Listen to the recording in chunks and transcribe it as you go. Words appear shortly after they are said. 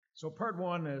So part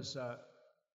one was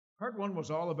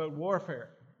all about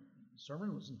warfare. The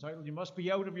sermon was entitled, "You Must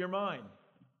Be Out of Your Mind."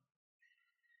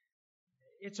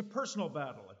 It's a personal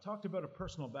battle. I talked about a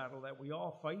personal battle that we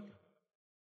all fight.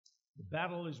 The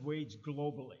battle is waged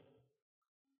globally.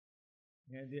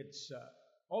 And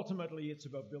ultimately it's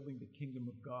about building the kingdom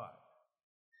of God.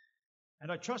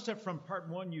 And I trust that from part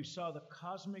one you saw the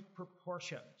cosmic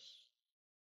proportions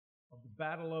of the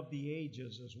battle of the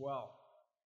ages as well.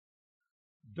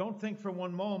 Don't think for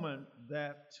one moment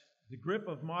that the grip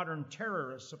of modern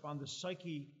terrorists upon the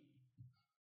psyche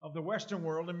of the Western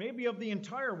world, and maybe of the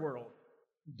entire world,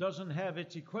 doesn't have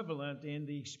its equivalent in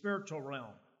the spiritual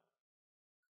realm.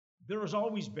 There has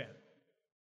always been.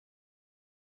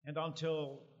 And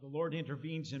until the Lord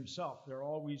intervenes himself, there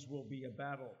always will be a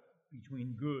battle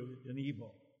between good and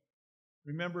evil.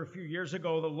 Remember a few years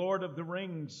ago, the Lord of the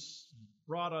Rings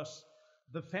brought us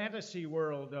the fantasy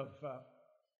world of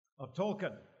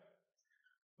Tolkien.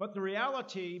 But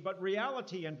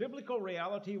reality and biblical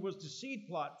reality was the seed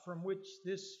plot from which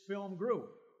this film grew.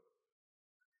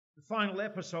 The final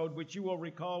episode, which you will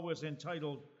recall was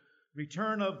entitled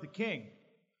Return of the King,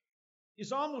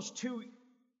 is almost too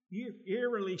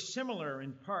eerily similar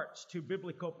in parts to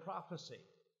biblical prophecy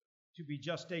to be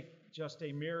just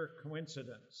a mere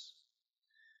coincidence.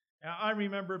 I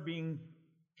remember being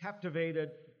captivated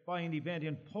by an event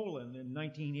in Poland in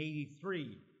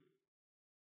 1983.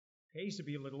 Pays to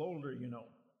be a little older, you know.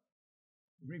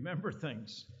 Remember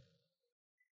things.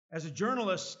 As a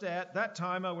journalist at that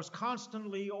time, I was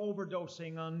constantly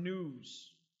overdosing on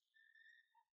news.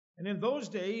 And in those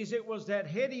days, it was that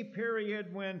heady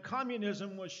period when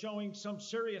communism was showing some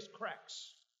serious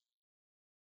cracks.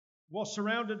 While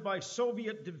surrounded by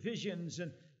Soviet divisions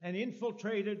and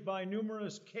infiltrated by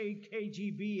numerous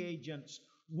KGB agents,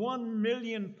 1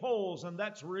 million Poles, and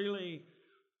that's really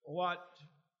what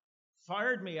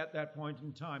fired me at that point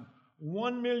in time.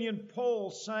 1 million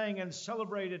Poles sang and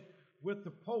celebrated with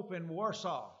the Pope in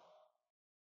Warsaw.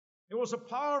 It was a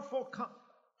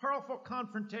powerful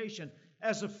confrontation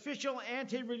as official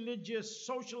anti-religious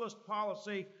socialist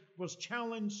policy was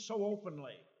challenged so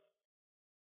openly.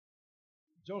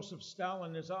 Joseph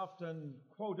Stalin is often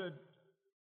quoted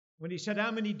when he said,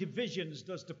 "How many divisions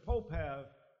does the Pope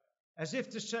have?" As if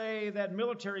to say that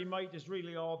military might is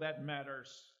really all that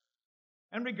matters.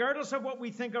 And regardless of what we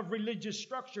think of religious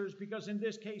structures, because in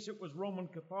this case it was Roman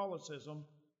Catholicism,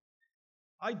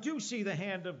 I do see the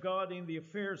hand of God in the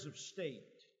affairs of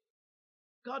state.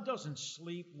 God doesn't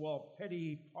sleep while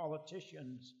petty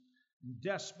politicians,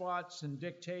 despots, and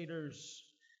dictators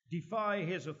defy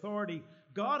his authority.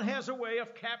 God has a way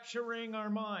of capturing our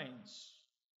minds.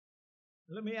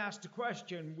 Let me ask the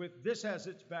question, with this as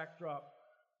its backdrop,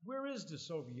 where is the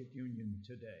Soviet Union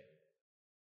today?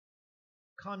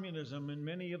 Communism and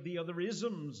many of the other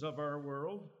isms of our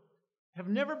world have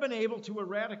never been able to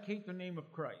eradicate the name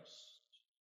of Christ.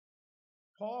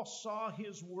 Paul saw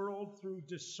his world through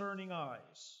discerning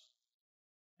eyes,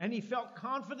 and he felt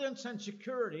confidence and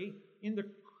security in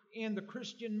the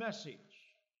Christian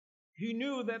message. He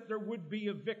knew that there would be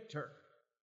a victor.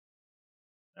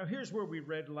 Now here's where we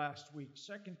read last week,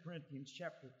 2 Corinthians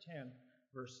chapter 10,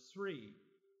 verse 3.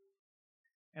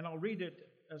 And I'll read it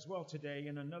as well today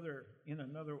in another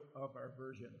of our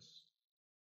versions.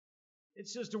 It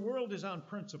says, "The world is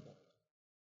unprincipled.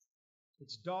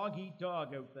 It's dog eat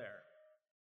dog out there.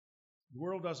 The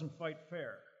world doesn't fight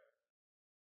fair.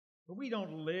 But we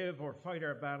don't live or fight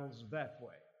our battles that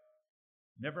way.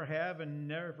 Never have and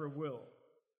never will.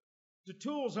 The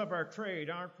tools of our trade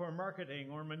aren't for marketing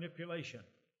or manipulation,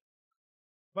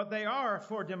 but they are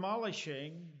for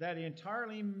demolishing that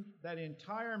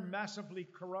entire massively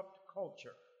corrupt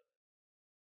culture.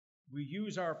 We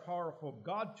use our powerful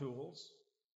God tools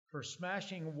for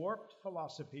smashing warped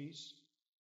philosophies,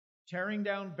 tearing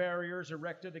down barriers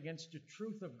erected against the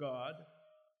truth of God,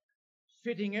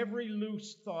 fitting every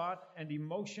loose thought and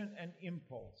emotion and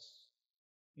impulse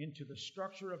into the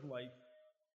structure of life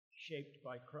shaped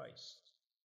by Christ."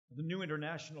 The New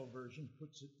International Version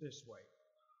puts it this way: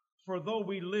 "For though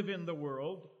we live in the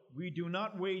world, we do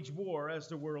not wage war as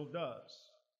the world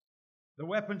does. The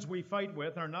weapons we fight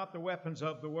with are not the weapons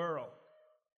of the world.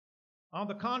 On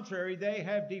the contrary, they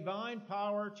have divine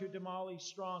power to demolish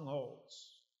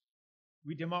strongholds.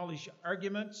 We demolish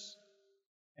arguments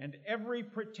and every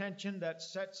pretension that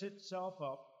sets itself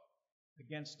up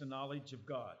against the knowledge of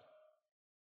God.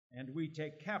 And we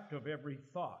take captive every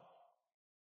thought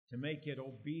to make it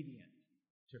obedient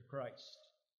to Christ."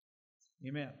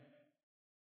 Amen.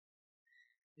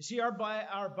 You see, our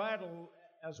battle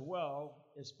as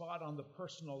well is fought on the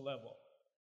personal level.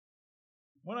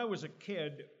 When I was a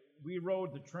kid, we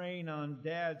rode the train on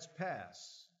Dad's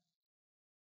pass.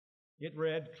 It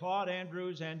read Claude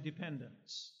Andrews and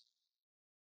Dependents.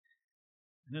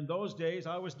 And in those days,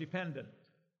 I was dependent.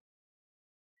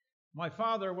 My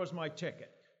father was my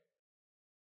ticket.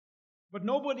 But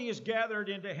nobody is gathered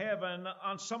into heaven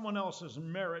on someone else's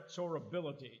merits or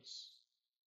abilities.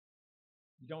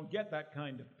 You don't get that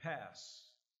kind of pass.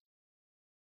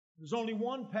 There's only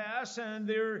one pass,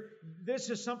 and this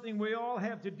is something we all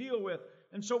have to deal with.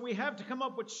 And so we have to come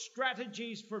up with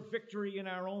strategies for victory in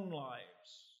our own lives.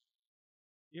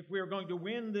 If we are going to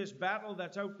win this battle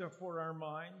that's out there for our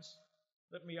minds,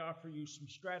 let me offer you some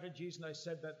strategies. And I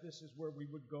said that this is where we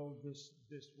would go this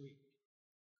week.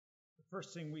 The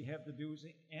first thing we have to do is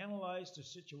analyze the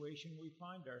situation we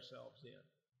find ourselves in.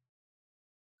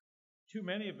 Too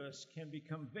many of us can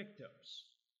become victims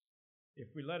if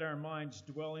we let our minds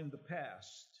dwell in the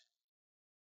past.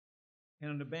 Can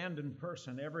an abandoned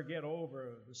person ever get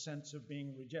over the sense of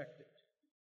being rejected?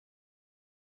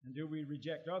 And do we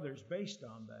reject others based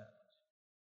on that?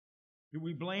 Do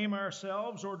we blame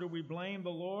ourselves, or do we blame the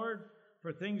Lord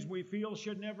for things we feel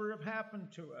should never have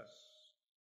happened to us?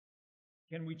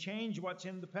 Can we change what's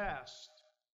in the past?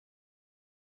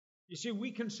 You see,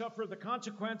 we can suffer the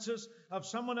consequences of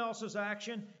someone else's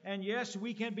action, and yes,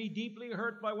 we can be deeply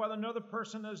hurt by what another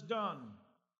person has done.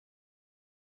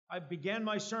 I began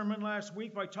my sermon last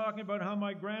week by talking about how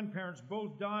my grandparents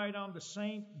both died on the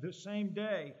same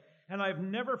day, and I've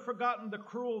never forgotten the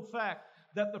cruel fact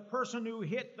that the person who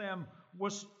hit them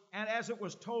was, and as it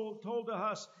was told to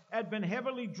us, had been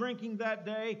heavily drinking that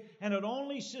day and had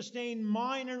only sustained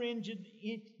minor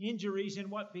injuries in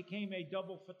what became a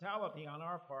double fatality on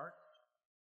our part.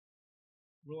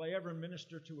 Will I ever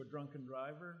minister to a drunken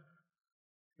driver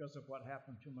because of what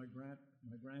happened to my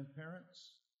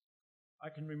grandparents? I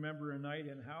can remember a night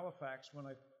in Halifax when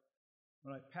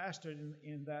I pastored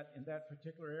in that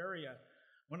particular area,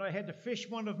 when I had to fish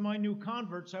one of my new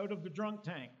converts out of the drunk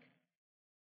tank.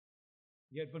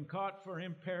 He had been caught for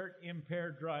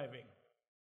impaired driving.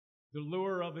 The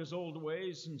lure of his old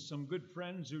ways and some good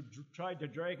friends who tried to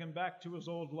drag him back to his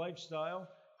old lifestyle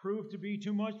proved to be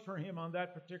too much for him on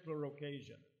that particular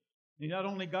occasion. He not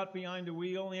only got behind the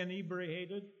wheel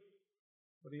inebriated,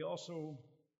 but he also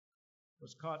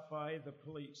was caught by the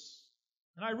police.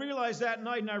 And I realized that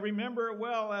night, and I remember it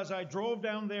well as I drove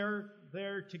down there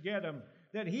to get him,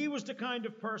 that he was the kind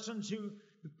of person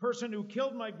who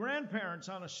killed my grandparents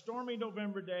on a stormy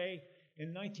November day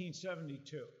in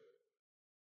 1972.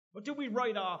 But do we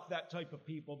write off that type of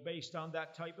people based on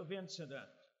that type of incident?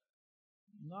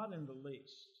 Not in the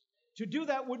least. To do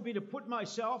that would be to put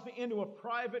myself into a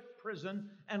private prison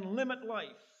and limit life.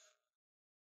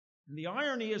 And the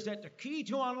irony is that the key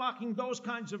to unlocking those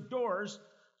kinds of doors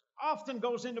often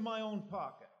goes into my own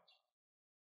pocket.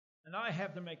 And I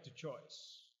have to make the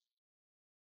choice.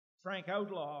 Frank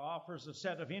Outlaw offers a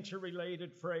set of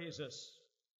interrelated phrases.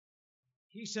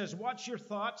 He says, watch your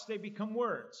thoughts, they become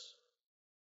words.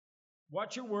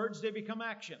 Watch your words, they become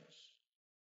actions.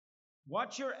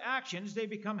 Watch your actions, they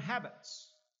become habits.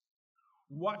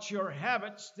 Watch your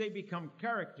habits, they become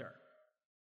character.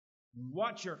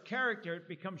 Watch your character, it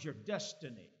becomes your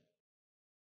destiny.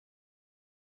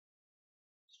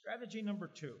 Strategy number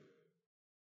 2.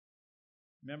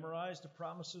 Memorize the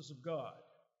promises of God.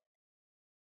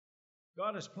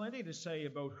 God has plenty to say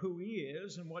about who He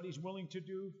is and what He's willing to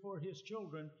do for His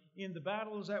children in the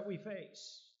battles that we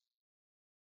face.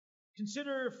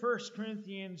 Consider 1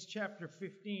 Corinthians chapter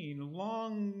 15,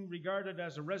 long regarded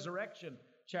as a resurrection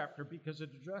chapter because it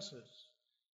addresses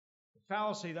the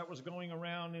fallacy that was going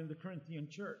around in the Corinthian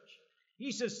church.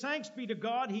 He says, thanks be to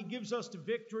God, He gives us the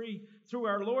victory through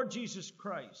our Lord Jesus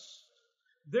Christ.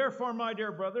 Therefore, my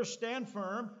dear brothers, stand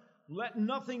firm, let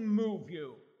nothing move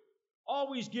you.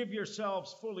 Always give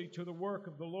yourselves fully to the work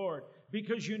of the Lord,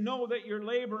 because you know that your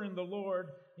labor in the Lord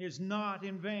is not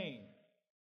in vain.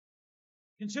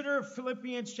 Consider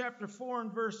Philippians chapter 4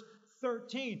 and verse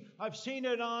 13. I've seen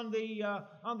it on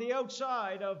the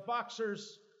outside of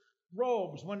boxers'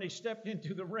 robes when they stepped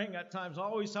into the ring at times. I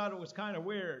always thought it was kind of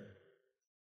weird.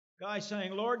 Guy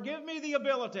saying, Lord, give me the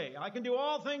ability. I can do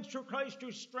all things through Christ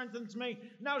who strengthens me.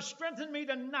 Now strengthen me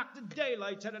to knock the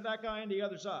daylights out of that guy on the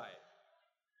other side.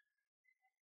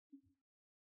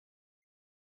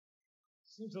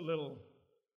 Seems a little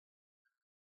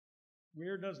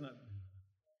weird, doesn't it?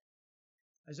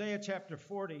 Isaiah chapter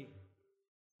 40,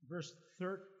 verse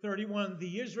 31,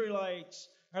 the Israelites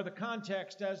are the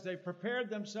context as they prepared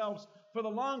themselves for the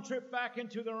long trip back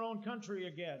into their own country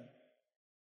again.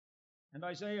 And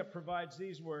Isaiah provides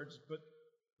these words, but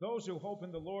those who hope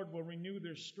in the Lord will renew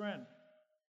their strength.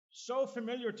 So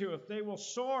familiar to us. They will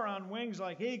soar on wings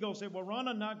like eagles. They will run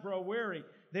and not grow weary.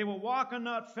 They will walk and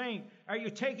not faint. Are you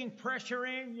taking pressure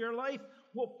in your life?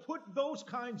 Well, put those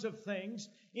kinds of things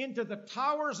into the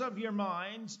towers of your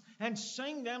minds and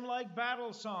sing them like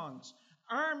battle songs.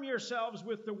 Arm yourselves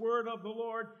with the word of the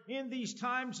Lord in these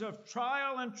times of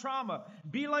trial and trauma.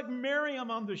 Be like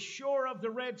Miriam on the shore of the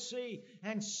Red Sea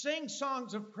and sing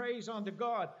songs of praise unto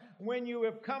God. When you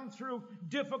have come through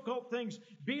difficult things,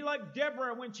 be like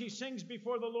Deborah when she sings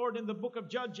before the Lord in the book of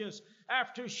Judges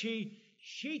after she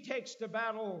takes the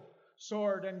battle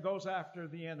sword and goes after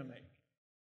the enemy.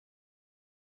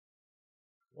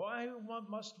 Why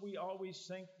must we always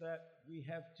think that we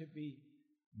have to be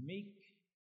meek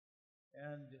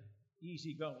and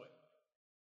easygoing?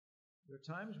 There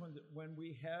are times when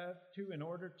we have to, in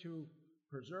order to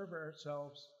preserve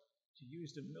ourselves, to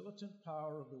use the militant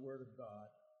power of the Word of God.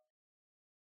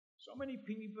 So many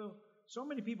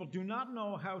people do not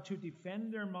know how to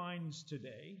defend their minds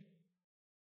today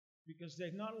because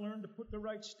they've not learned to put the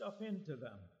right stuff into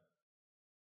them.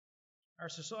 Our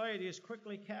society is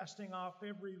quickly casting off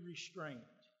every restraint.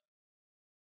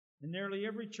 And nearly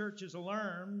every church has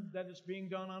learned that it's being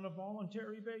done on a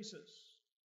voluntary basis.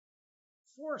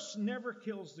 Force never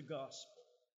kills the gospel,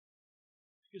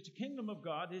 because the kingdom of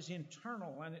God is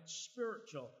internal and it's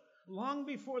spiritual. Long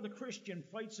before the Christian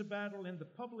fights a battle in the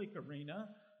public arena,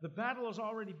 the battle has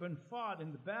already been fought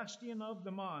in the bastion of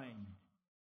the mind.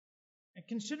 And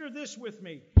consider this with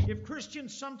me. If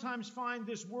Christians sometimes find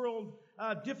this world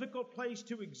a difficult place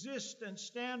to exist and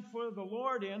stand for the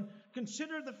Lord in,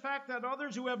 consider the fact that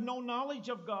others who have no knowledge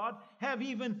of God have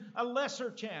even a lesser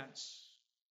chance.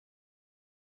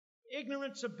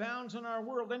 Ignorance abounds in our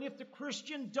world, and if the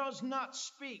Christian does not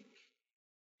speak,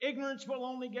 ignorance will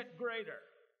only get greater.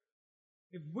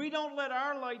 If we don't let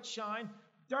our light shine,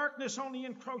 darkness only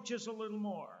encroaches a little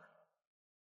more.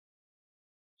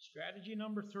 Strategy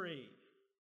number 3.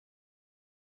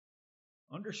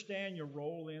 Understand your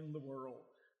role in the world.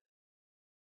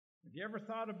 Have you ever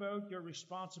thought about your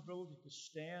responsibility to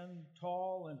stand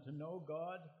tall and to know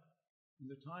God in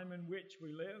the time in which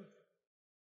we live?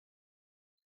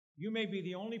 You may be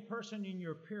the only person in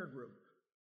your peer group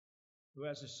who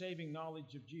has a saving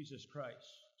knowledge of Jesus Christ.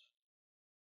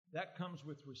 That comes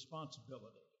with responsibility.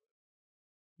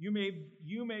 You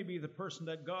may be the person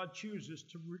that God chooses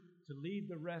to lead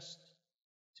the rest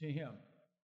to Him.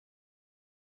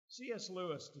 C.S.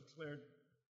 Lewis declared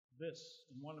this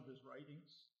in one of his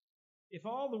writings. If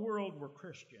all the world were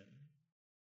Christian,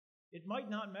 it might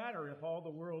not matter if all the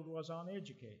world was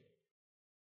uneducated.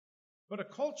 But a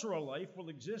cultural life will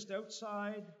exist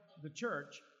outside the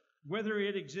church, whether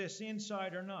it exists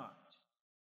inside or not.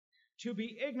 To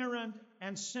be ignorant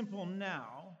and simple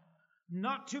now,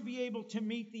 not to be able to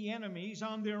meet the enemies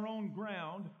on their own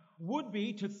ground, would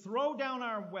be to throw down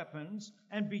our weapons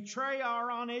and betray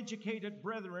our uneducated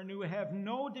brethren who have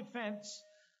no defense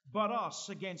but us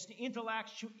against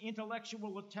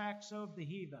intellectual attacks of the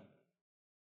heathen.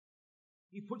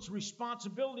 He puts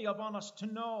responsibility upon us to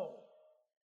know.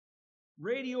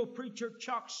 Radio preacher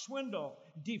Chuck Swindoll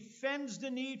defends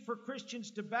the need for Christians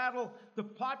to battle the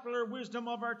popular wisdom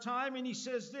of our time, and he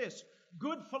says this: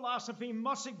 good philosophy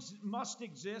must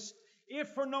exist, if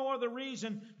for no other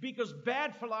reason, because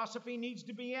bad philosophy needs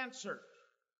to be answered.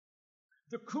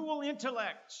 The cool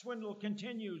intellect, Swindoll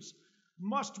continues,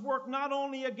 must work not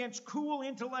only against cool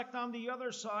intellect on the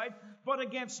other side, but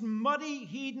against muddy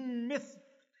heathen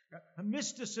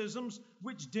mysticisms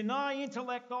which deny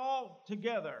intellect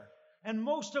altogether. And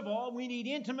most of all, we need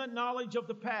intimate knowledge of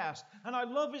the past. And I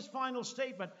love his final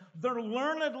statement: the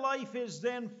learned life is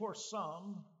then for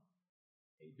some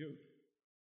a duty.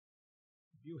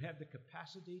 If you have the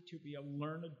capacity to be a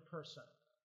learned person,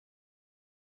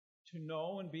 to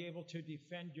know and be able to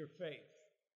defend your faith.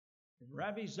 If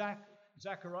Rabbi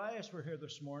Zacharias were here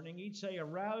this morning, he'd say a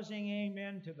rousing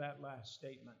amen to that last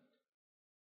statement.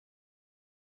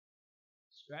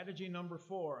 Strategy number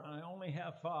 4, and I only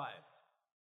have 5.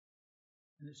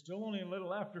 And it's still only a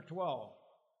little after 12.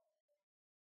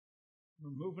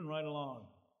 We're moving right along.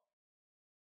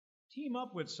 Team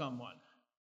up with someone.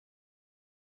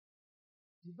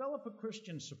 Develop a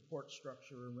Christian support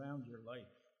structure around your life.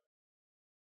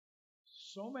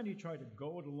 So many try to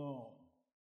go it alone.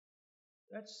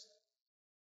 That's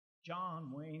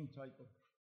John Wayne type of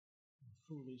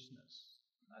foolishness.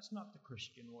 That's not the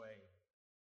Christian way.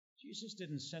 Jesus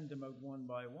didn't send them out one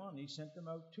by one. He sent them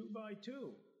out 2 by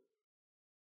 2.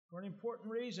 For an important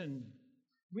reason.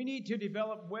 We need to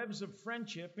develop webs of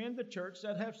friendship in the church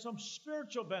that have some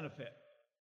spiritual benefit,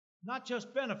 not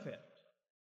just benefit.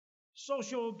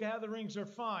 Social gatherings are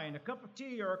fine. A cup of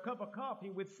tea or a cup of coffee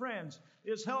with friends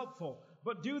is helpful.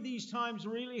 But do these times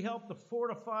really help to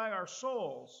fortify our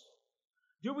souls?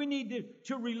 Do we need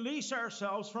to release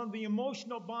ourselves from the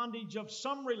emotional bondage of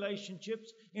some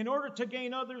relationships in order to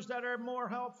gain others that are more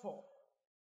helpful?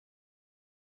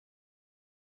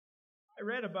 I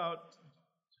read about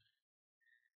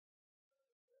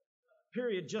a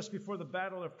period just before the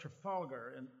Battle of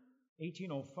Trafalgar in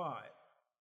 1805.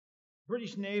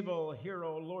 British naval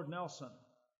hero Lord Nelson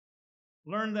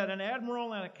learned that an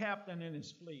admiral and a captain in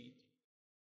his fleet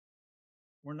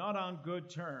were not on good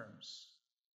terms.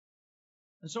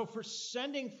 And so for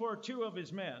sending for two of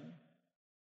his men,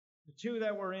 the two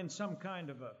that were in some kind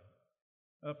of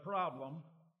a problem,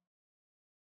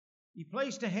 he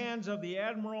placed the hands of the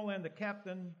admiral and the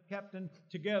captain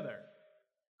together.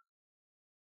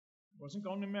 He wasn't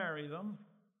going to marry them.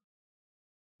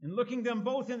 And looking them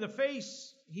both in the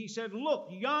face, he said, "Look,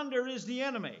 yonder is the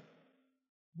enemy.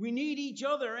 We need each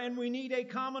other, and we need a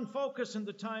common focus in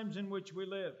the times in which we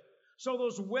live." So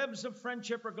those webs of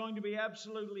friendship are going to be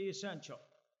absolutely essential.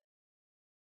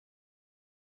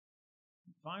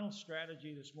 Final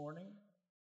strategy this morning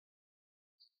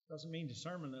doesn't mean the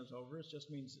sermon is over. It just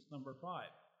means it's number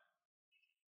 5.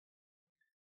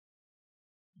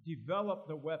 Develop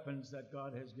the weapons that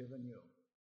God has given you.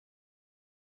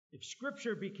 If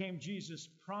Scripture became Jesus'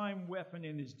 prime weapon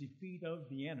in his defeat of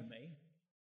the enemy,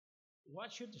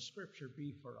 what should the Scripture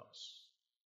be for us?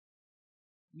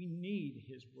 We need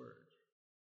his word.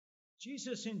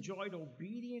 Jesus enjoyed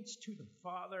obedience to the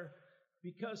Father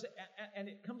because, and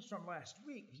it comes from last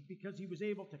week, because he was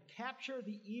able to capture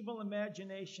the evil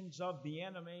imaginations of the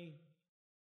enemy.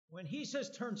 When he says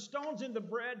turn stones into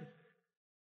bread,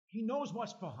 he knows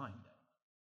what's behind it.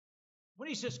 When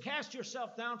he says cast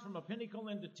yourself down from a pinnacle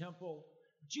into temple,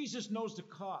 Jesus knows the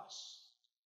cost.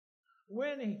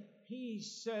 When he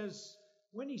says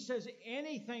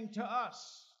anything to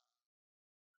us,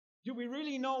 do we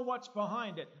really know what's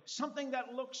behind it? Something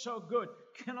that looks so good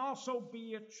can also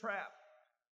be a trap.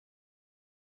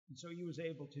 And so he was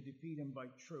able to defeat him by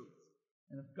truth.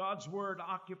 And if God's word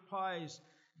occupies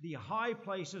the high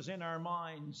places in our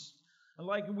minds,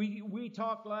 like we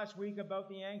talked last week about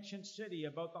the ancient city,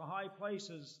 about the high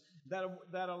places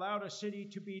that allowed a city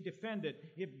to be defended.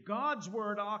 If God's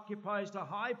word occupies the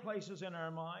high places in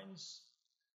our minds,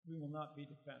 we will not be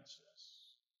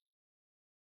defenseless.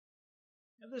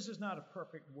 And this is not a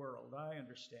perfect world. I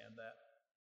understand that.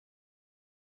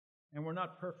 And we're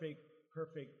not perfect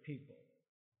people.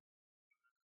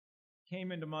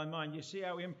 Came into my mind, you see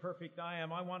how imperfect I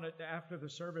am? I wanted to, after the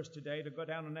service today, to go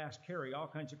down and ask Carrie all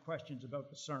kinds of questions about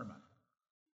the sermon.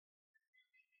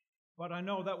 But I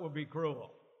know that would be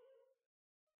cruel.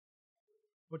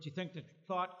 But you think the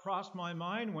thought crossed my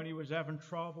mind when he was having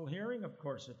trouble hearing? Of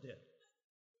course it did.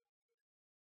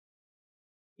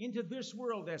 Into this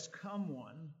world has come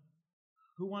one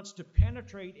who wants to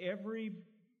penetrate every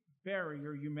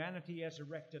barrier humanity has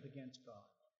erected against God.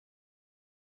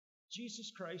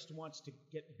 Jesus Christ wants to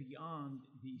get beyond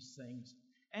these things,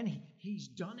 and he's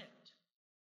done it.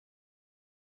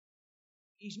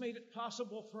 He's made it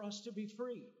possible for us to be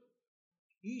free.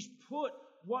 He's put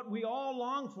what we all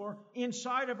long for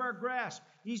inside of our grasp.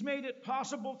 He's made it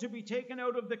possible to be taken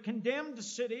out of the condemned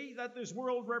city that this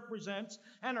world represents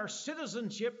and our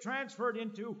citizenship transferred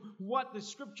into what the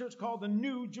Scriptures call the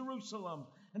New Jerusalem.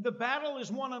 And the battle is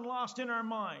won and lost in our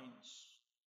minds.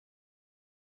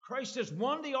 Christ has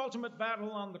won the ultimate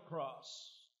battle on the cross.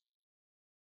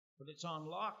 But it's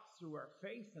unlocked through our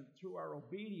faith and through our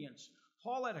obedience.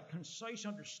 Paul had a concise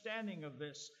understanding of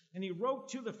this, and he wrote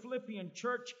to the Philippian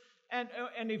church.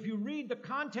 And if you read the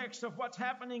context of what's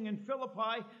happening in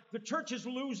Philippi, the church is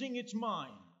losing its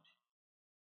mind.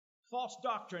 False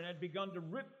doctrine had begun to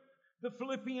rip the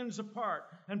Philippians apart.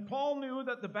 And Paul knew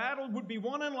that the battle would be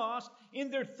won and lost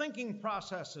in their thinking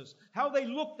processes, how they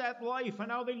looked at life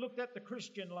and how they looked at the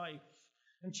Christian life.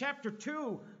 And chapter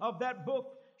 2 of that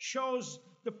book shows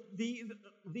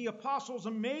the apostles'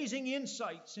 amazing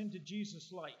insights into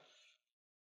Jesus' life.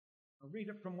 I'll read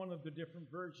it from one of the different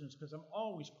versions because I'm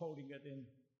always quoting it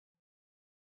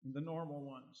in the normal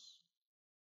ones.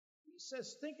 He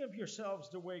says, think of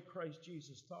yourselves the way Christ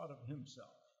Jesus thought of himself.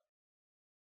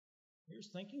 Here's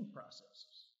thinking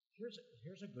processes.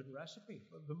 Here's a good recipe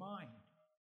for the mind.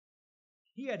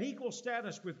 He had equal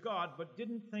status with God, but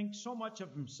didn't think so much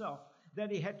of himself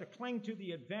that he had to cling to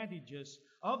the advantages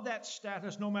of that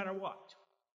status no matter what.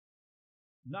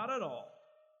 Not at all.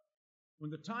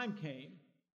 When the time came,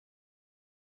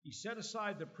 he set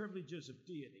aside the privileges of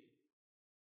deity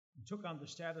and took on the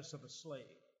status of a slave,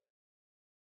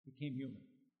 became human.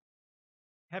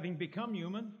 Having become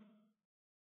human,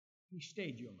 He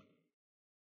stayed human.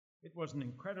 It was an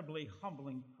incredibly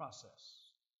humbling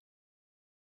process.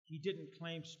 He didn't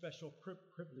claim special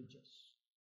privileges.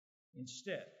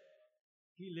 Instead,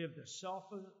 he lived a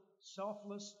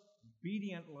selfless,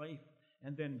 obedient life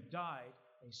and then died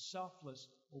a selfless,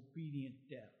 obedient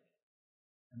death.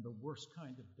 And the worst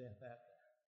kind of death at that,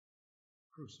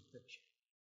 crucifixion.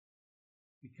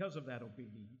 Because of that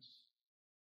obedience,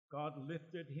 God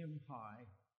lifted him high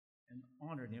and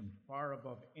honored him far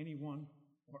above anyone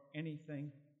or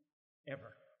anything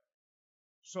ever,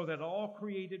 so that all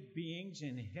created beings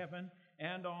in heaven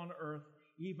and on earth,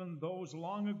 even those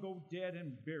long ago dead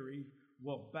and buried,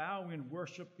 will bow in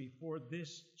worship before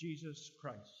this Jesus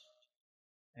Christ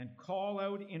and call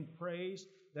out in praise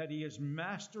that he is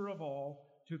master of all,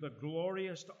 to the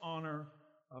glorious honor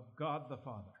of God the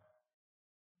Father.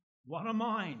 What a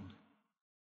mind!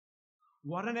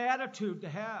 What an attitude to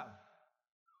have!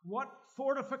 What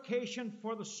fortification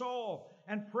for the soul!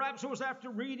 And perhaps it was after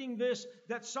reading this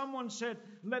that someone said,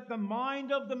 "Let the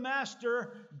mind of the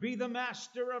master be the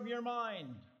master of your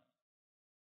mind."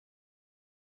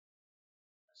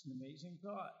 That's an amazing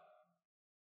thought.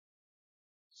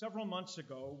 Several months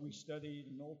ago, we studied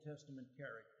an Old Testament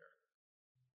character.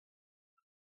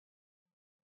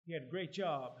 He had a great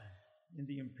job in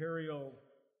the imperial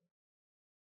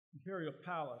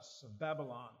palace of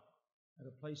Babylon at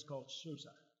a place called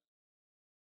Susa.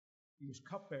 He was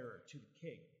cupbearer to the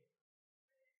king.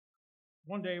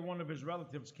 One day, one of his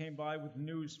relatives came by with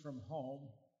news from home,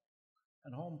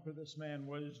 and home for this man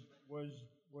was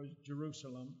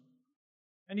Jerusalem.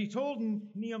 And he told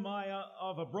Nehemiah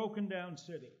of a broken down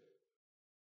city.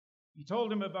 He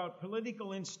told him about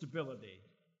political instability.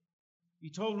 He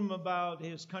told him about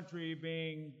his country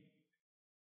being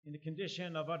in a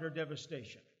condition of utter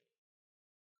devastation.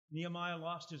 Nehemiah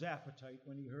lost his appetite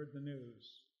when he heard the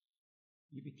news.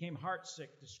 He became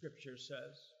heartsick, the scripture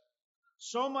says.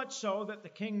 So much so that the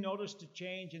king noticed a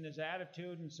change in his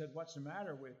attitude and said, "What's the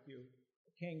matter with you?"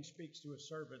 The king speaks to a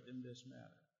servant in this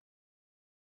matter.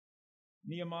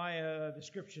 Nehemiah, the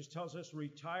scriptures tells us,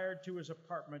 retired to his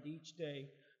apartment each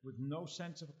day with no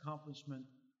sense of accomplishment,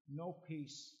 no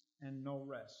peace, and no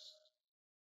rest.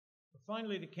 But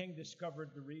finally, the king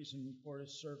discovered the reason for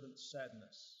his servant's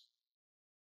sadness.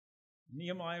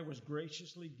 Nehemiah was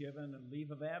graciously given a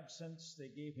leave of absence. They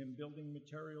gave him building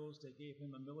materials. They gave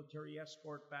him a military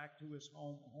escort back to his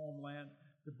homeland.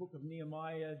 The book of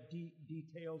Nehemiah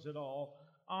details it all.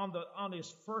 On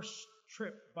his first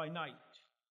trip by night,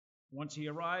 once he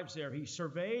arrives there, he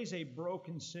surveys a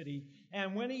broken city.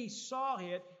 And when he saw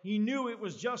it, he knew it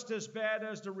was just as bad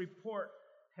as the report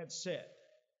had said.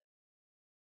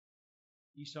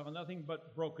 He saw nothing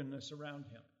but brokenness around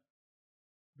him.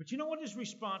 But you know what his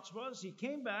response was? He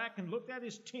came back and looked at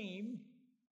his team.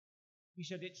 He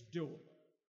said, "It's doable.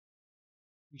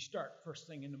 We start first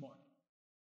thing in the morning.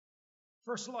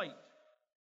 First light."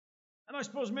 And I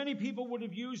suppose many people would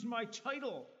have used my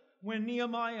title when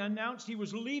Nehemiah announced he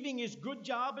was leaving his good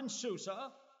job in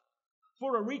Susa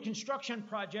for a reconstruction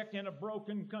project in a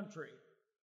broken country.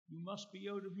 You must be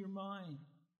out of your mind.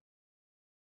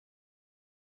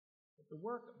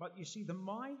 But you see, the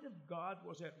mind of God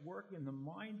was at work in the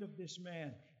mind of this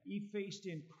man. He faced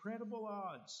incredible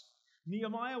odds.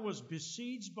 Nehemiah was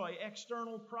besieged by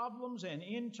external problems and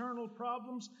internal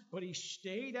problems, but he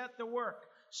stayed at the work.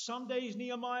 Some days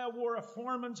Nehemiah wore a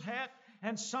foreman's hat,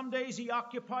 and some days he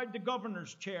occupied the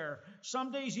governor's chair.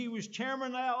 Some days he was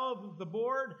chairman of the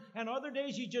board, and other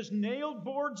days he just nailed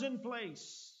boards in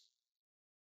place.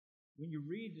 When you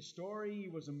read the story, he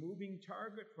was a moving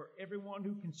target for everyone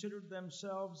who considered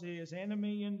themselves his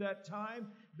enemy in that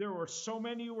time. There were so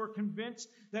many who were convinced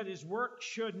that his work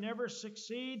should never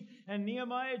succeed, and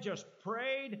Nehemiah just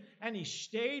prayed and he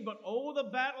stayed. But oh, the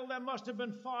battle that must have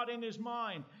been fought in his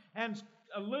mind. And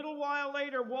a little while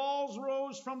later, walls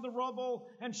rose from the rubble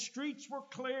and streets were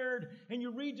cleared. And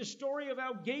you read the story of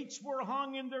how gates were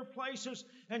hung in their places,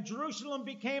 and Jerusalem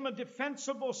became a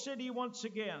defensible city once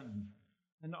again.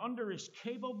 And under his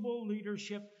capable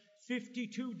leadership,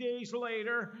 52 days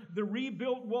later, the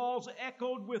rebuilt walls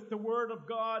echoed with the word of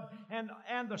God,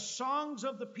 and the songs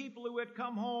of the people who had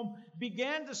come home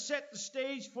began to set the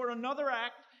stage for another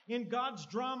act in God's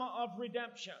drama of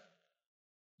redemption.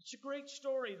 It's a great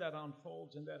story that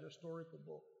unfolds in that historical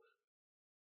book.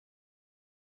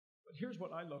 But here's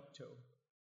what I look to.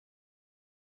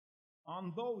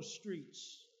 On those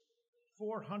streets,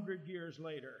 400 years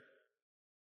later,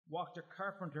 walked a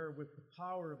carpenter with the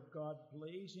power of God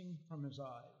blazing from his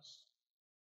eyes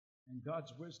and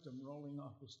God's wisdom rolling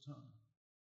off his tongue.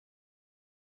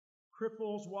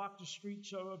 Cripples walked the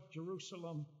streets of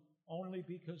Jerusalem only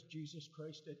because Jesus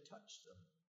Christ had touched them.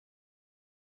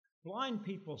 Blind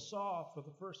people saw for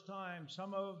the first time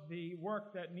some of the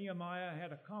work that Nehemiah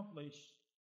had accomplished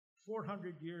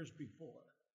 400 years before.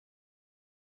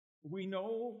 We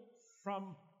know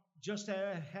from just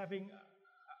having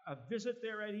a visit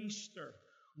there at Easter,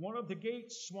 one of the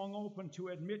gates swung open to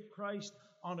admit Christ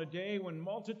on a day when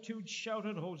multitudes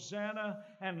shouted Hosanna,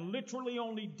 and literally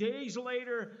only days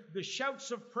later, the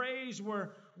shouts of praise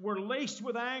were laced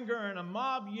with anger, and a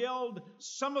mob yelled,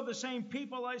 some of the same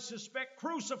people, I suspect,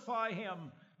 crucify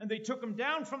him. And they took him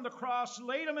down from the cross,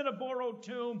 laid him in a borrowed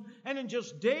tomb, and in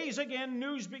just days again,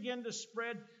 news began to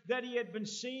spread that he had been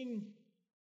seen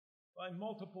by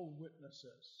multiple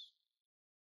witnesses.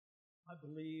 I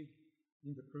believe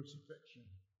in the crucifixion.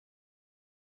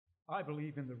 I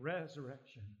believe in the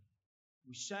resurrection.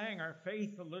 We sang our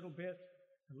faith a little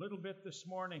bit this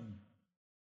morning.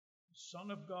 The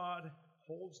Son of God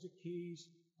holds the keys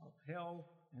of hell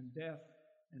and death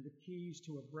and the keys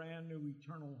to a brand new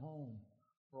eternal home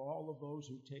for all of those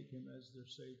who take him as their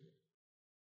Savior.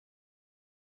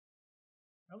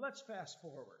 Now let's fast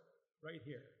forward right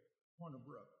here, Corner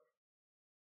Brook,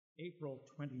 April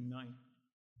 29th,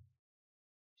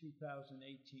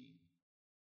 2018.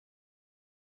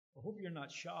 I hope you're not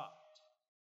shocked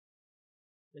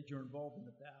that you're involved in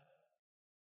the battle.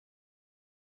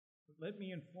 But let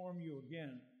me inform you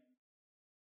again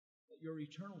that your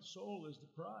eternal soul is the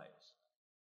prize.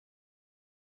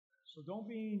 So don't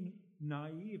be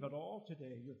naive at all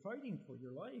today. You're fighting for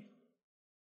your life.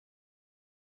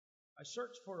 I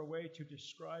searched for a way to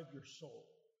describe your soul.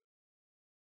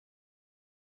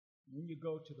 When you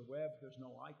go to the web, there's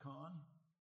no icon,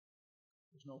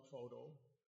 there's no photo.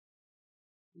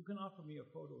 Who can offer me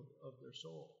a photo of their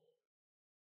soul?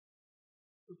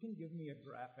 Who can give me a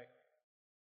graphic,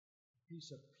 a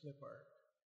piece of clip art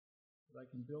that I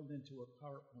can build into a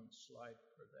PowerPoint slide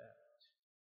for that?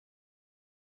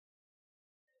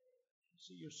 You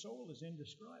see, your soul is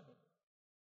indescribable.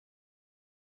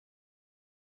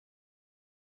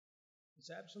 It's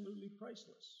absolutely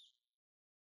priceless.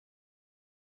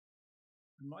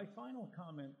 And my final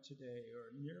comment today,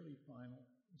 or nearly final,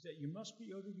 is that you must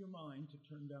be out of your mind to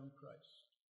turn down Christ.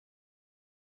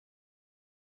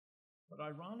 But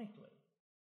ironically,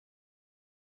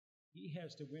 he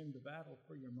has to win the battle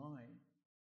for your mind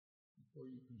before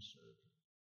you can serve him.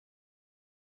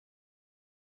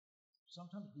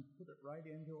 Sometimes we put it right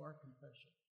into our confession.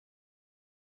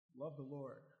 Love the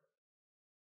Lord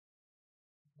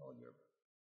with all your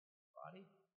body,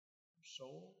 your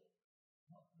soul,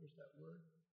 oh, there's that word,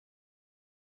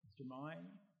 with your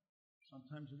mind.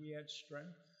 Sometimes we add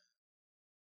strength.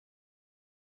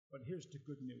 But here's the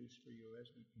good news for you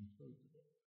as we conclude today.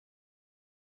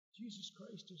 Jesus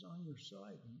Christ is on your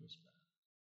side in this battle.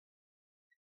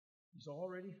 He's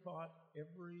already fought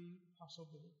every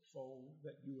possible foe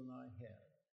that you and I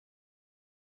have.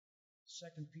 The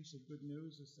second piece of good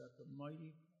news is that the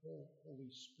mighty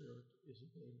Holy Spirit is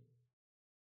available.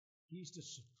 He's the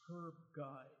superb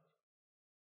guide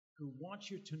who wants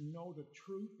you to know the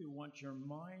truth, who wants your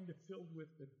mind filled with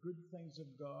the good things of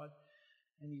God,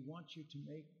 and he wants you to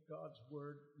make God's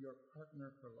word your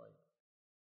partner for life.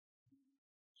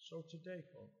 So today,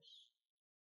 folks,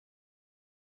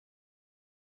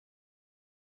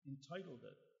 entitled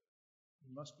it,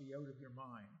 You Must Be Out of Your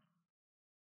Mind.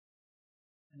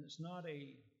 And it's not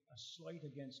a slight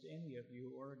against any of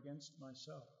you or against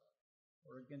myself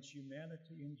or against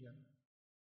humanity in general.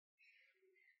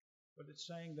 But it's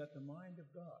saying that the mind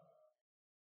of God,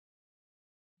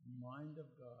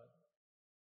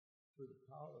 through the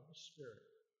power of the Spirit,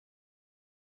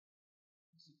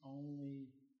 is the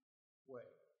only way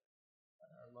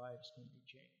that our lives can be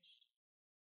changed.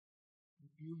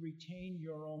 If you retain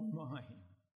your own mind,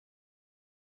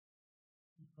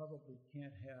 you probably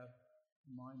can't have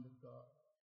the mind of God.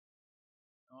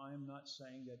 Now, I am not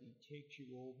saying that he takes you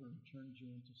over and turns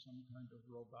you into some kind of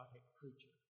robotic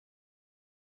creature.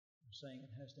 I'm saying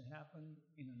it has to happen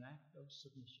in an act of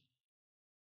submission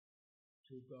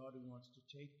to a God who wants to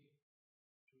take you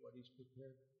to what he's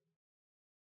prepared for you.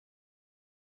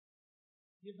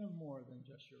 Give him more than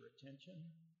just your attention.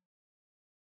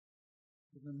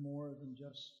 Give him more than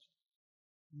just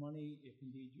money, if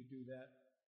indeed you do that.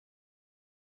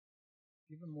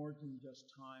 Give him more than just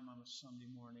time on a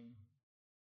Sunday morning.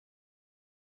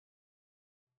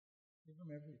 Give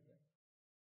him everything.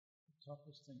 The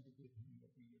toughest thing to give him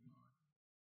will be your mind,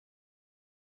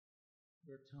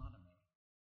 your autonomy,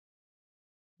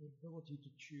 the ability to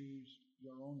choose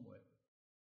your own way,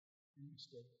 and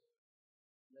instead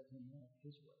let him have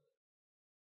his way.